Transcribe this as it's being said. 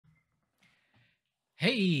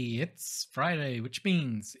Hey, it's Friday, which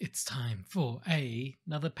means it's time for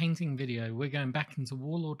another painting video. We're going back into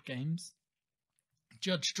Warlord games.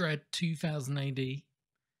 Judge Dredd 2000 AD,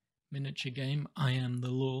 miniature game, I Am the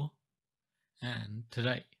Law. And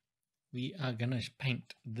today, we are going to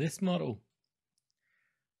paint this model.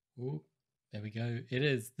 Oh, there we go. It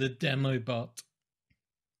is the DemoBot.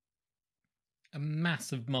 A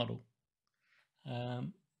massive model.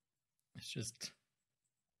 It's just...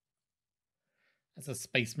 as a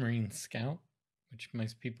Space Marine Scout, which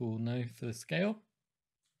most people will know for the scale.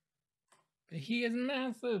 But he is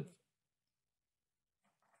massive!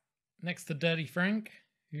 Next to Dirty Frank,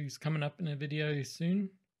 who's coming up in a video soon.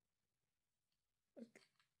 Look.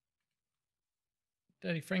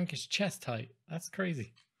 Dirty Frank is chest height. That's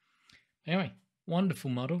crazy. Anyway,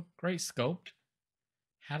 wonderful model. Great sculpt.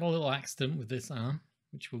 Had a little accident with this arm,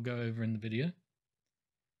 which we'll go over in the video.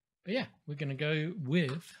 But yeah, we're going to go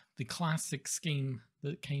with the classic scheme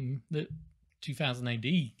that 2000 AD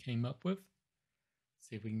came up with.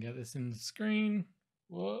 See if we can get this in the screen.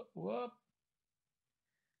 Whoop. Look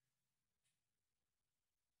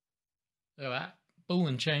at that. Ball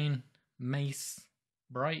and chain, mace,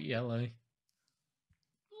 bright yellow.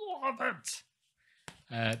 Love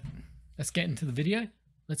it! Let's get into the video.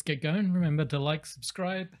 Let's get going. Remember to like,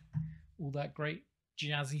 subscribe, all that great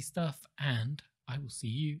jazzy stuff, and I will see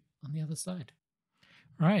you on the other side.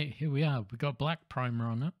 Right, here we are. We got black primer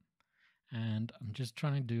on it, and I'm just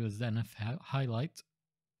trying to do a Zenith Highlight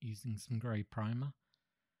using some grey primer.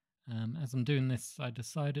 As I'm doing this, I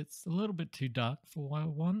decide it's a little bit too dark for what I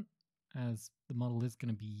want, as the model is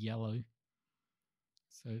going to be yellow.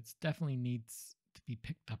 So it definitely needs to be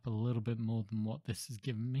picked up a little bit more than what this has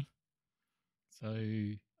given me. So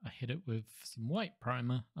I hit it with some white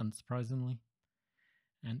primer, unsurprisingly.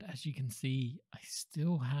 And as you can see, I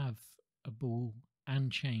still have a ball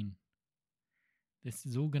and chain. This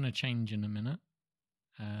is all going to change in a minute.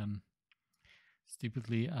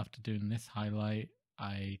 Stupidly, after doing this highlight,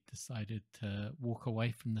 I decided to walk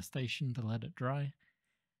away from the station to let it dry.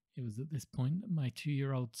 It was at this point that my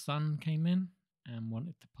 2-year-old son came in and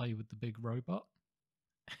wanted to play with the big robot.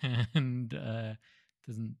 And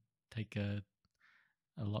doesn't take a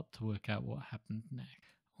lot to work out what happened next.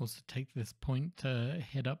 Also take this point to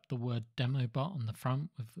hit up the word DemoBot on the front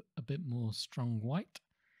with a bit more strong white.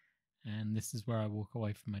 And this is where I walk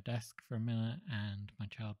away from my desk for a minute and my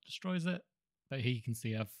child destroys it. But here you can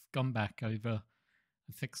see I've gone back over,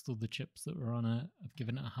 I've fixed all the chips that were on it. I've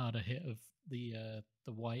given it a harder hit of the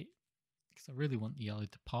white because I really want the yellow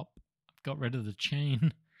to pop. I've got rid of the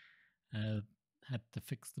chain, had to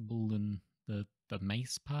fix the ball and the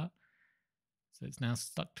mace part. So it's now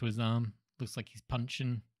stuck to his arm. Looks like he's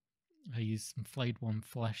punching. I used some flayed one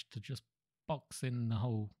flesh to just box in the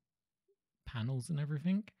whole panels and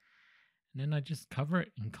everything. And then I just cover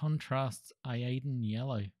it in contrast Iyanden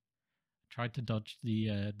yellow. I tried to dodge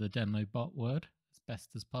the DemoBot word as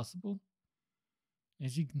best as possible.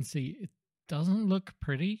 As you can see, it doesn't look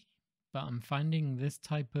pretty, but I'm finding this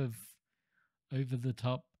type of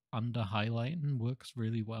over-the-top under highlighting works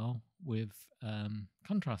really well with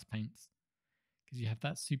contrast paints. Because you have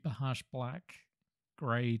that super harsh black,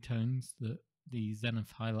 grey tones that the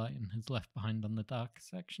Zenith Highlighting has left behind on the darker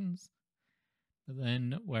sections. But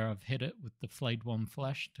then where I've hit it with the flayed one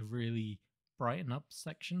flesh to really brighten up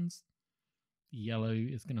sections, the yellow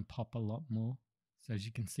is going to pop a lot more. So as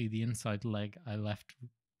you can see, the inside leg I left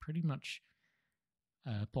pretty much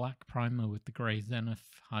black primer with the grey Zenith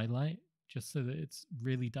Highlight, just so that it's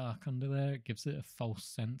really dark under there. It gives it a false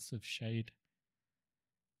sense of shade.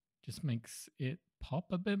 Just makes it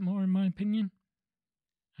pop a bit more, in my opinion.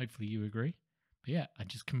 Hopefully you agree. But yeah, I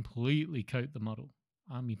just completely coat the model.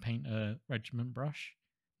 Army Painter Regiment brush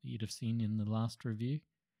that you'd have seen in the last review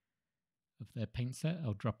of their paint set.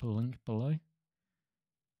 I'll drop a link below.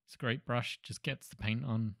 It's a great brush, just gets the paint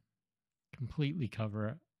on, completely cover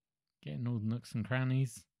it, getting all the nooks and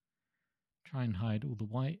crannies, try and hide all the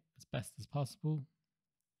white as best as possible,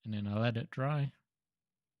 and then I let it dry.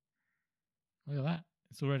 Look at that.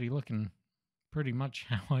 It's already looking pretty much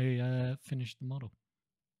how I finished the model.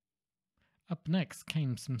 Up next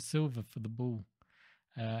came some silver for the ball.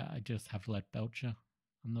 I just have lead Blecher.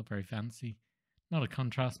 I'm not very fancy. Not a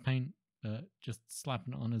contrast paint, but just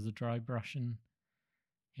slapping it on as a dry brush and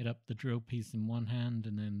hit up the drill piece in one hand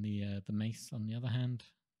and then the mace on the other hand.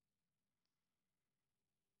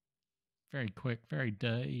 Very quick, very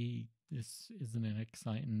dirty. This isn't an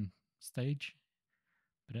exciting stage,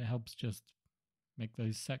 but it helps just make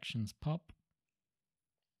those sections pop.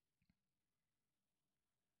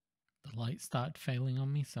 The light started failing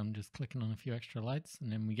on me, so I'm just clicking on a few extra lights,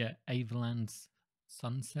 and then we get Averland's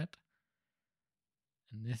sunset.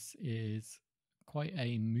 And this is quite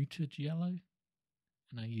a muted yellow,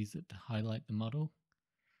 and I use it to highlight the model.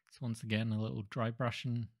 So once again, a little dry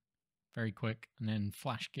brushing, very quick, and then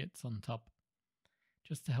Flashgitz on top,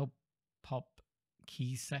 just to help pop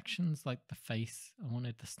key sections like the face. I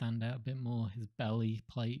wanted to stand out a bit more, his belly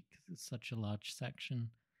plate, because it's such a large section,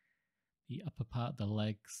 the upper part of the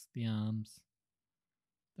legs, the arms,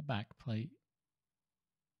 the back plate,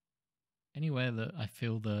 anywhere that I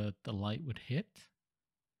feel the light would hit,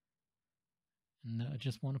 and I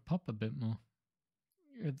just want to pop a bit more.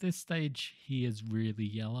 At this stage, he is really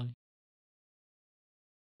yellow,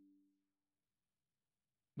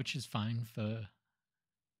 which is fine for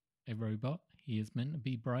a robot. He is meant to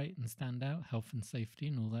be bright and stand out, health and safety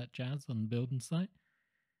and all that jazz on the building site,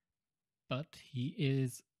 but he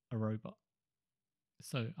is a robot.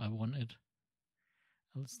 So I wanted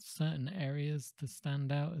certain areas to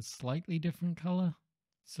stand out a slightly different color.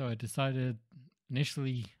 So I decided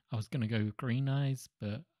initially I was going to go green eyes,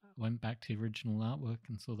 but I went back to the original artwork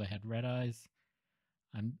and saw they had red eyes.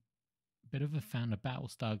 I'm a bit of a fan of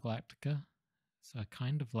Battlestar Galactica, so I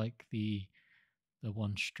kind of like the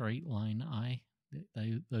one straight line eye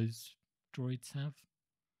that those droids have.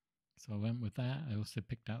 So I went with that. I also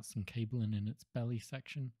picked out some cabling in its belly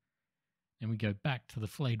section. Then we go back to the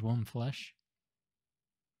flayed one flesh.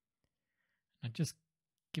 I just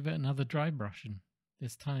give it another dry brushing.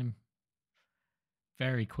 This time,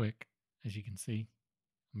 very quick, as you can see.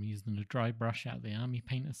 I'm using a dry brush out of the Army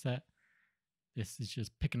Painter set. This is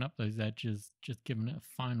just picking up those edges, just giving it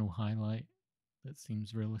a final highlight that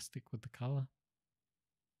seems realistic with the color.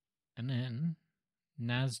 And then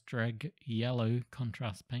Dredd yellow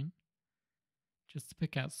contrast paint, just to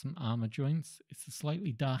pick out some armor joints. It's a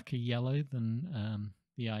slightly darker yellow than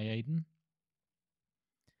the Iyanden.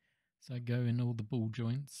 So I go in all the ball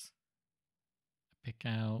joints. I pick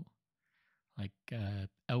out like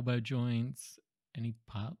elbow joints, any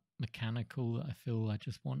part mechanical that I feel I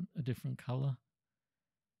just want a different color.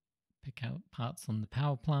 Pick out parts on the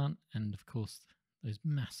power plant, and of course those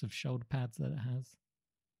massive shoulder pads that it has.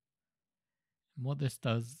 And what this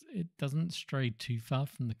does, it doesn't stray too far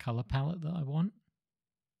from the color palette that I want,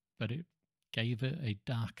 but it gave it a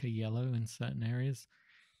darker yellow in certain areas.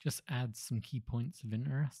 Just adds some key points of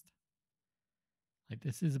interest. Like,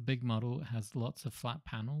 this is a big model, it has lots of flat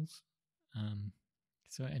panels.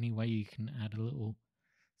 So any way you can add a little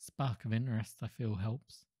spark of interest, I feel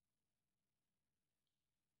helps.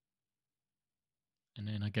 And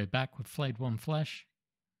then I go back with flayed one flesh.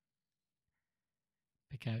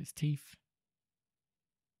 Pick out his teeth.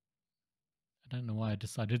 I don't know why I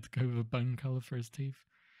decided to go with a bone color for his teeth.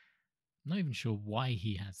 I'm not even sure why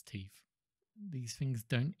he has teeth. These things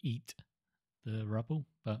don't eat the rubble,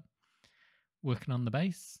 but working on the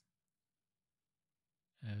base.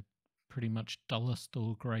 Pretty much dollar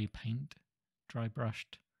store grey paint, dry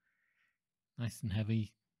brushed, nice and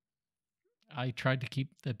heavy. I tried to keep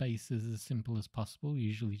the bases as simple as possible,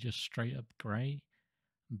 usually just straight up grey.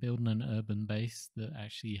 I'm building an urban base that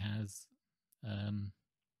actually has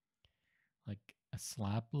like a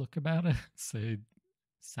slab look about it, so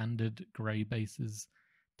sanded grey bases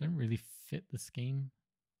don't really fit the scheme,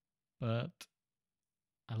 but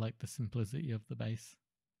I like the simplicity of the base.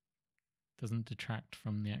 Doesn't detract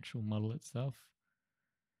from the actual model itself.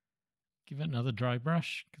 Give it another dry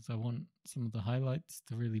brush because I want some of the highlights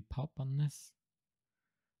to really pop on this.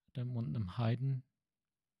 I don't want them hiding.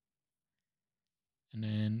 And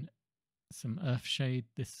then some earth shade.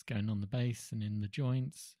 This is going on the base and in the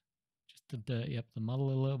joints, just to dirty up the model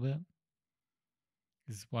a little bit.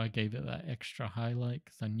 This is why I gave it that extra highlight,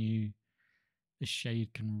 because I knew this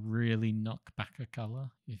shade can really knock back a color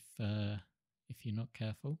if you're not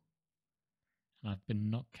careful. And I've been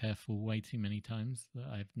not careful way too many times that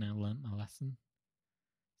I've now learnt my lesson.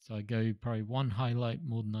 So I go probably one highlight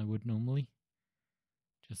more than I would normally,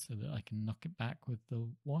 just so that I can knock it back with the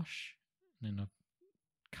wash. And then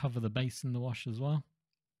I cover the base in the wash as well.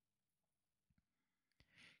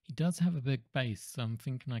 He does have a big base, so I'm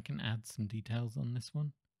thinking I can add some details on this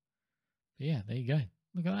one. But yeah, there you go.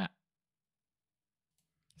 Look at that.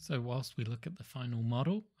 So whilst we look at the final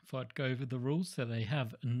model, I thought I'd go over the rules. So they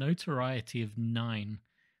have a notoriety of 9,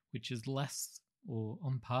 which is less or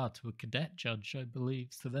on par to a cadet judge, I believe.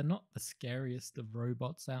 So they're not the scariest of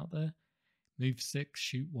robots out there. Move 6,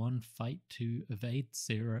 shoot 1, fight 2, evade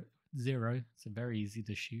 0. So very easy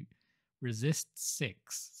to shoot. Resist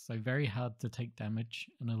 6, so very hard to take damage,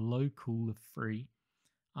 and a low cool of 3.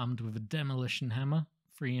 Armed with a Demolition Hammer,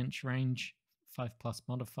 3-inch range, 5+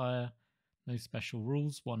 modifier, no special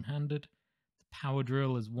rules, one-handed. The Power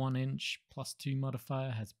Drill is 1-inch, +2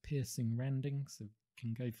 modifier, has Piercing Rending, so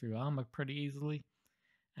can go through armor pretty easily.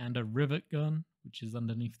 and a Rivet Gun, which is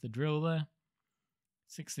underneath the drill there.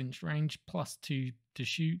 6-inch range, +2 to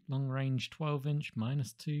shoot, long range 12-inch,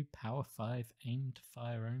 -2, power 5, aim to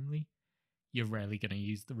fire only. You're rarely going to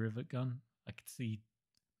use the Rivet Gun. I could see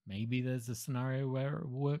maybe there's a scenario where it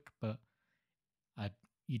will work, but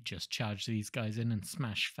you just charge these guys in and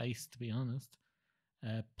smash face, to be honest.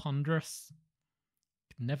 Ponderous.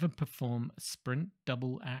 Can never perform a sprint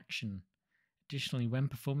double action. Additionally, when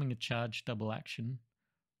performing a charge double action,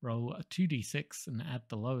 roll a 2d6 and add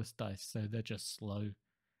the lowest dice, so they're just slow.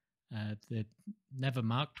 They're never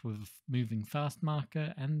marked with a moving fast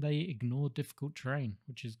marker, and they ignore difficult terrain,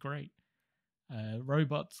 which is great.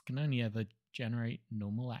 Robots can only ever generate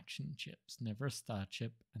normal action chips, never a star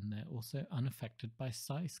chip, and they're also unaffected by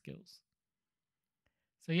size skills.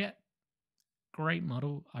 So yeah, great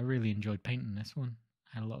model. I really enjoyed painting this one.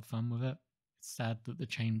 I had a lot of fun with it. It's sad that the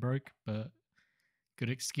chain broke, but good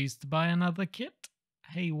excuse to buy another kit.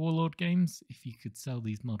 Hey Warlord Games, if you could sell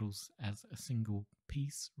these models as a single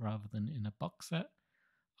piece rather than in a box set,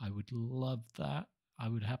 I would love that. I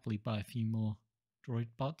would happily buy a few more droid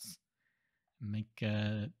bots and make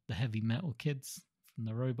the heavy metal kids from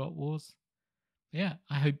the Robot Wars. But yeah,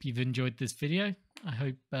 I hope you've enjoyed this video. I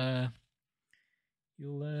hope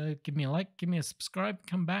you'll give me a like, give me a subscribe,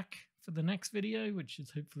 come back for the next video, which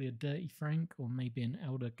is hopefully a Dirty Frank or maybe an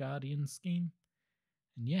Elder Guardian scheme.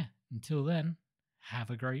 And yeah, until then,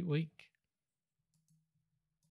 have a great week.